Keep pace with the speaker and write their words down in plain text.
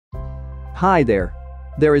Hi there.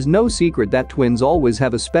 There is no secret that twins always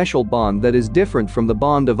have a special bond that is different from the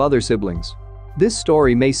bond of other siblings. This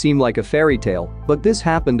story may seem like a fairy tale, but this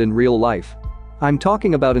happened in real life. I'm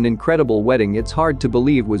talking about an incredible wedding it's hard to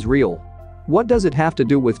believe was real. What does it have to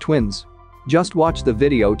do with twins? Just watch the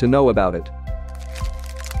video to know about it.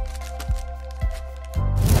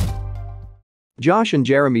 Josh and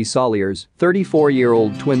Jeremy Soliers,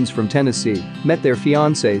 34-year-old twins from Tennessee, met their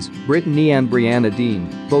fiancées, Brittany and Brianna Dean,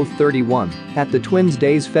 both 31, at the Twins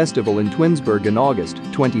Days Festival in Twinsburg in August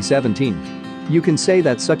 2017. You can say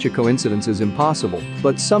that such a coincidence is impossible,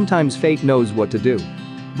 but sometimes fate knows what to do.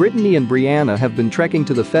 Brittany and Brianna have been trekking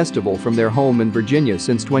to the festival from their home in Virginia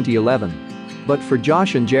since 2011. But for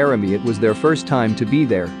Josh and Jeremy, it was their first time to be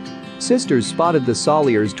there. Sisters spotted the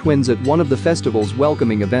Soliers twins at one of the festival's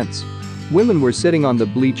welcoming events. Women were sitting on the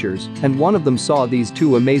bleachers, and one of them saw these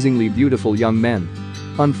two amazingly beautiful young men.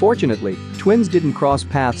 Unfortunately, twins didn't cross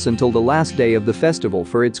paths until the last day of the festival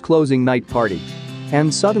for its closing night party.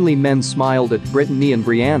 And suddenly men smiled at Brittany and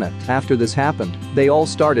Brianna. After this happened, they all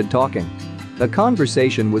started talking. A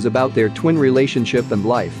conversation was about their twin relationship and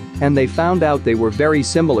life, and they found out they were very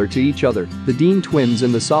similar to each other, the Dean twins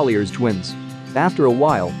and the Soliers twins. After a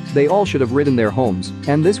while, they all should have ridden their homes,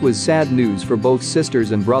 and this was sad news for both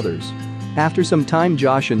sisters and brothers. After some time,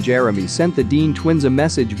 Josh and Jeremy sent the Dean twins a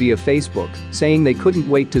message via Facebook saying they couldn't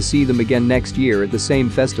wait to see them again next year at the same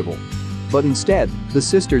festival. But instead, the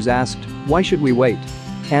sisters asked, "Why should we wait?"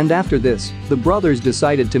 And after this, the brothers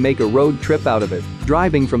decided to make a road trip out of it,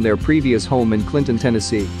 driving from their previous home in Clinton,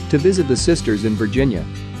 Tennessee, to visit the sisters in Virginia.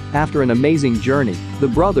 After an amazing journey, the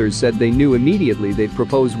brothers said they knew immediately they'd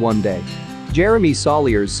propose one day. Jeremy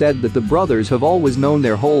Soliers said that the brothers have always known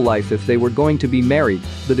their whole life if they were going to be married,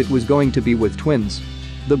 that it was going to be with twins.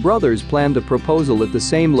 The brothers planned a proposal at the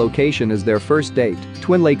same location as their first date,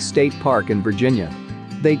 Twin Lakes State Park in Virginia.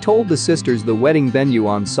 They told the sisters the wedding venue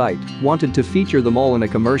on site wanted to feature them all in a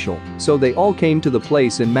commercial, so they all came to the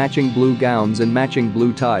place in matching blue gowns and matching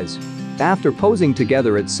blue ties. After posing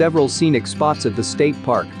together at several scenic spots at the state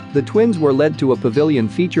park, the twins were led to a pavilion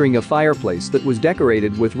featuring a fireplace that was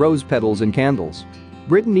decorated with rose petals and candles.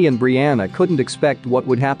 Brittany and Brianna couldn't expect what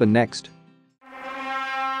would happen next.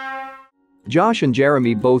 Josh and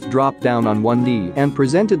Jeremy both dropped down on one knee and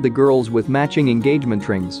presented the girls with matching engagement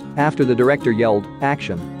rings after the director yelled,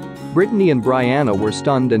 "Action." Brittany and Brianna were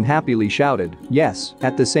stunned and happily shouted, "Yes,"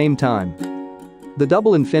 at the same time. The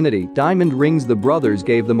double infinity diamond rings the brothers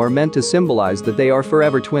gave them are meant to symbolize that they are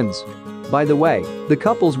forever twins. By the way, the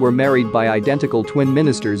couples were married by identical twin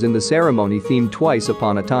ministers in the ceremony themed Twice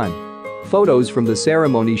Upon a Time. Photos from the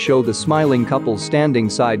ceremony show the smiling couple standing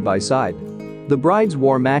side by side. The brides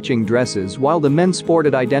wore matching dresses while the men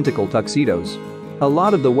sported identical tuxedos. A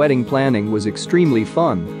lot of the wedding planning was extremely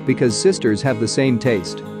fun because sisters have the same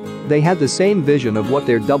taste. They had the same vision of what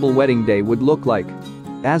their double wedding day would look like.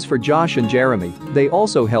 As for Josh and Jeremy, they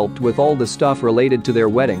also helped with all the stuff related to their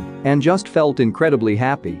wedding and just felt incredibly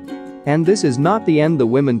happy. And this is not the end. The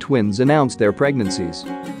women twins announced their pregnancies.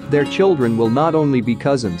 Their children will not only be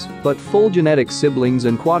cousins, but full genetic siblings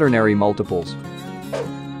and quaternary multiples.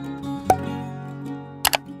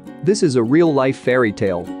 This is a real-life fairy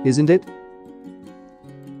tale, isn't it?